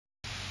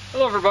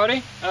Hello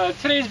everybody.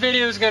 Today's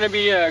video is going to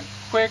be a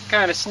quick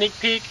kind of sneak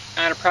peek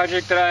on a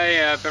project that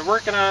I've been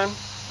working on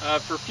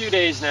for a few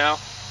days now,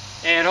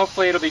 and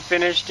hopefully it'll be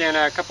finished in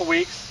a couple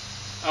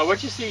weeks.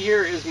 What you see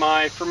here is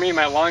my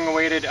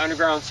long-awaited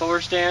underground solar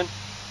stand,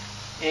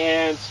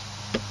 and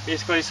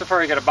basically so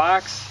far I got a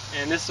box,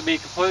 and this will be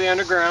completely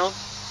underground.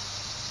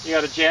 You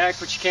got a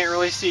jack, which you can't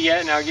really see yet,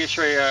 and I'll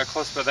show you a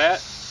close-up of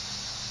that.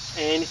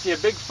 And you see a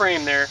big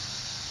frame there.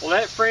 Well,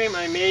 that frame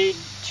I made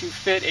to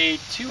fit a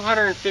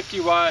 250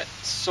 watt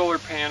solar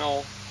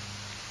panel,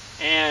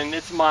 and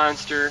it's a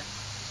monster.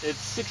 It's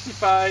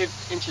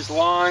 65 inches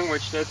long,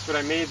 which that's what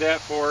I made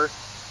that for.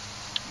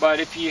 But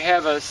if you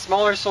have a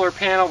smaller solar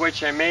panel,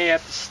 which I may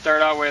have to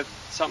start out with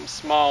something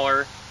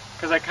smaller,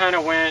 because I kind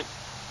of went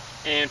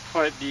and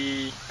put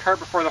the cart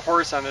before the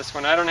horse on this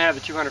one. I don't have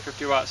the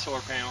 250 watt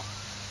solar panel.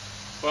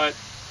 But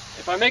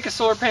if I make a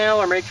solar panel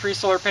or make 3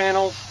 solar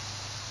panels,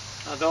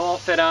 they'll all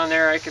fit on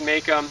there. I can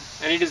make them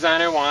any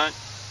design I want.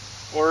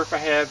 Or if I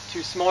have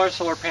 2 smaller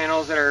solar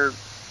panels that are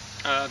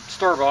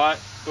store-bought,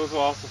 those will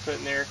also fit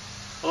in there.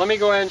 But let me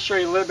go ahead and show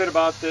you a little bit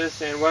about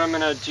this and what I'm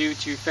going to do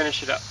to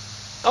finish it up.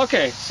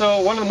 Okay,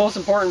 so one of the most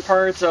important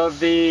parts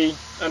of the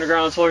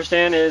underground solar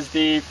stand is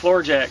the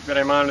floor jack that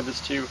I mounted this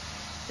to.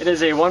 It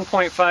is a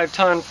 1.5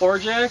 ton floor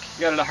jack.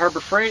 Got it at Harbor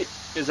Freight.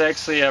 It's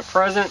actually a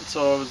present,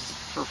 so it was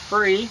for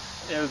free.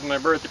 It was my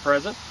birthday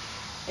present.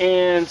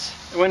 And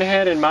I went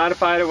ahead and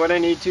modified it what I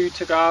need to,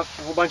 took off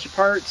a whole bunch of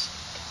parts,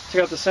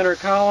 took out the center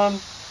column,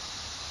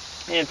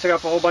 and took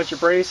off a whole bunch of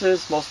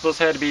braces. Most of those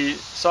had to be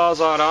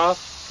sawzalled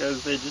off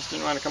because they just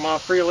didn't want to come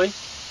off freely.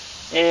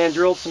 And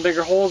drilled some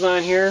bigger holes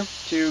on here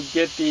to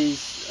get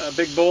these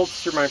big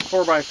bolts through my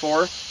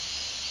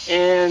 4x4.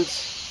 And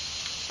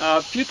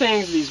a few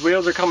things, these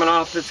wheels are coming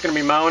off. It's going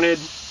to be mounted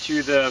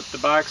to the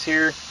box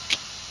here.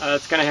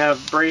 It's going to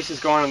have braces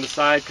going on the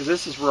side because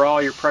this is where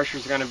all your pressure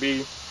is going to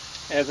be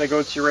as I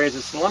go to raise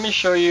it. So let me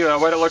show you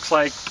what it looks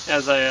like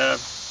as I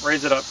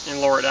raise it up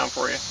and lower it down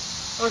for you.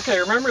 Okay,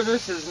 remember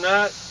this is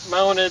not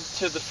mounted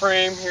to the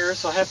frame here,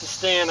 so I have to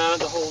stand on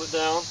it to hold it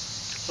down.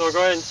 So go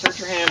ahead and insert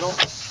your handle,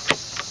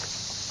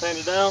 stand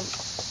it down,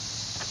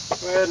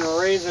 go ahead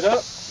and raise it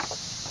up.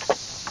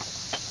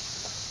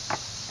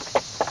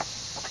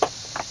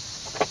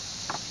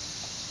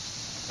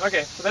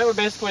 Okay, so that would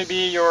basically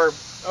be your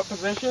up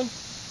position,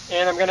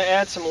 and I'm going to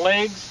add some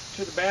legs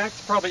to the back.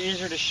 It's probably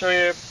easier to show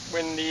you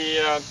when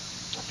the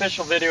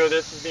official video of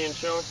this is being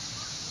shown.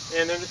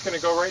 And they're just going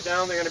to go right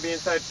down. They're going to be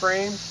inside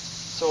frames.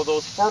 So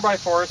those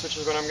 4x4s, which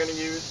is what I'm going to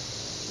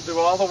use, will do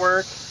all the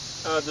work.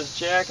 This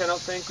jack I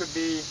don't think would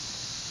be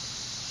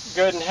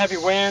good in heavy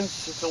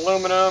winds. It's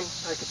aluminum.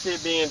 I could see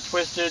it being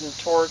twisted and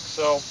torqued,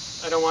 so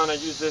I don't want to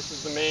use this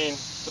as the main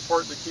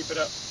support to keep it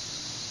up.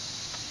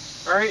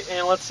 Alright,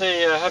 and let's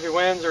say heavy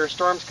winds or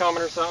storms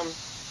coming or something.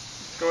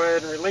 Let's go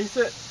ahead and release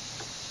it.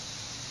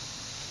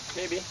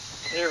 Maybe.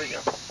 There we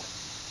go.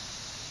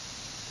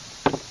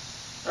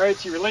 Alright,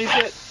 so you release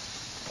it,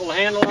 pull the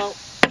handle out,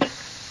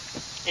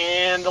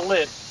 and the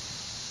lid.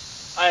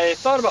 I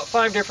thought about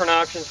 5 different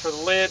options for the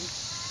lid.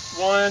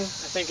 One,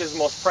 I think is the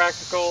most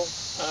practical,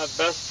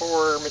 best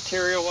for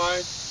material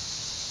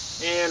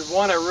wise. And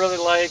one I really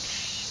like,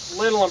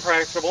 little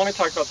impractical, but let me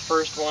talk about the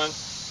first one.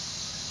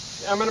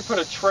 I'm going to put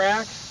a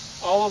track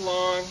all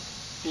along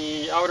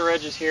the outer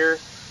edges here,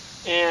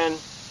 and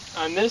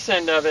on this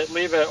end of it,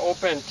 leave an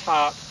open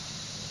top.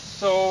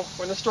 So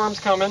when the storm's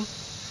coming,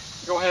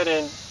 go ahead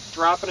and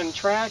drop it in the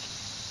track,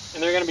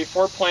 and they're going to be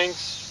 4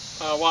 planks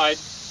wide,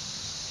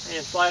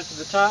 and slide it to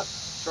the top,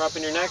 drop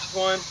in your next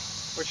one,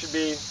 which would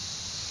be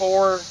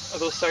 4 of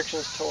those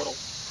sections total.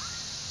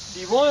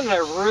 The one I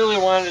really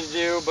wanted to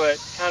do,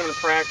 but kind of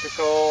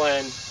impractical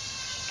and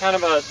kind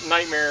of a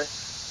nightmare,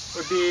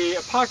 would be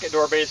a pocket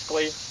door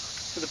basically.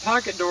 So the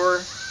pocket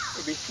door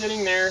would be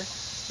sitting there,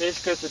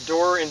 basically it's a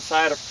door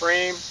inside a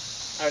frame.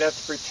 I would have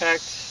to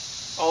protect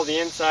all the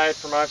inside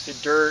from obviously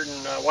dirt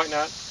and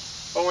whatnot.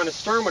 But when a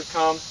storm would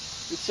come,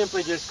 you'd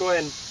simply just go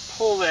ahead and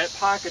pull that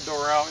pocket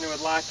door out and it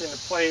would lock into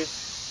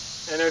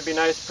place, and it would be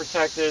nice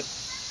protected.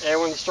 And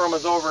when the storm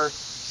was over,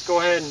 just go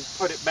ahead and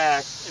put it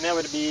back, and that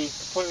would be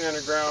completely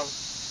underground.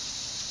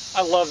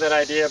 I love that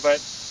idea, but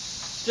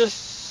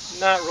just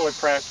not really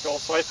practical.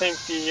 So I think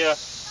the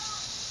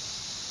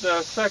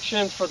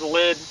section for the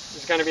lid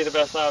is going to be the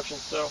best option.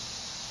 So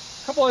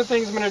a couple other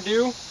things I'm going to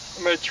do.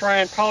 I'm going to try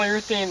and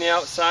polyurethane the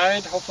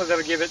outside. Hopefully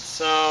that'll give it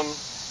some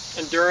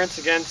endurance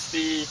against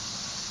the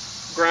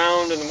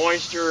ground and the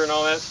moisture and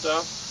all that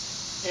stuff.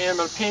 And I'm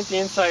going to paint the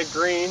inside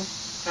green,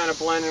 kind of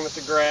blend in with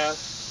the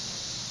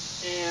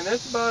grass. And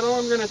that's about all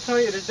I'm going to tell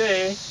you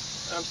today.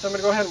 So I'm going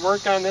to go ahead and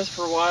work on this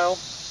for a while,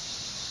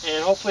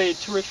 and hopefully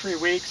 2 or 3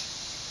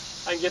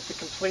 weeks I can get the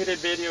completed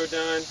video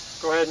done.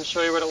 Go ahead and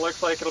show you what it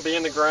looks like. It'll be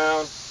in the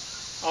ground,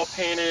 all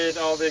painted,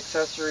 all the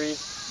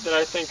accessories that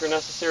I think are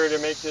necessary to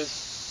make this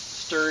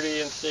sturdy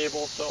and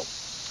stable. So,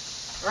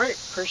 alright,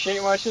 appreciate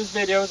you watching this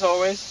video as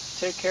always.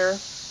 Take care,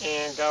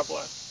 and God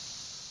bless.